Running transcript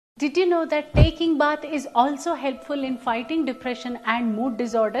Did you know that taking bath is also helpful in fighting depression and mood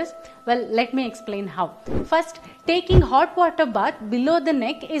disorders? Well, let me explain how. First, taking hot water bath below the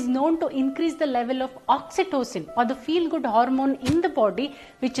neck is known to increase the level of oxytocin or the feel-good hormone in the body,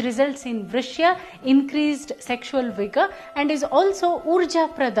 which results in vrishya, increased sexual vigor, and is also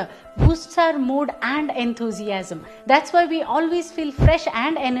urja prada, boosts our mood and enthusiasm. That's why we always feel fresh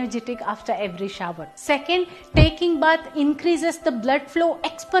and energetic after every shower. Second, taking bath increases the blood flow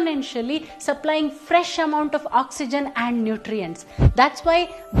exponentially, supplying fresh amount of oxygen and nutrients. That's why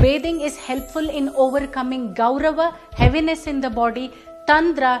bathing is helpful in overcoming gaurava, heaviness in the body,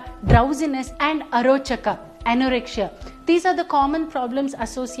 tandra, drowsiness, and arochaka, anorexia. These are the common problems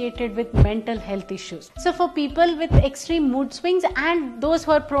associated with mental health issues. So for people with extreme mood swings and those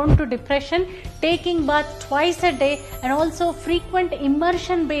who are prone to depression, taking bath twice a day and also frequent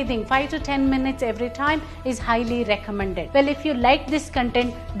immersion bathing 5 to 10 minutes every time is highly recommended. Well, if you like this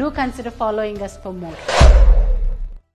content, do consider following us for more.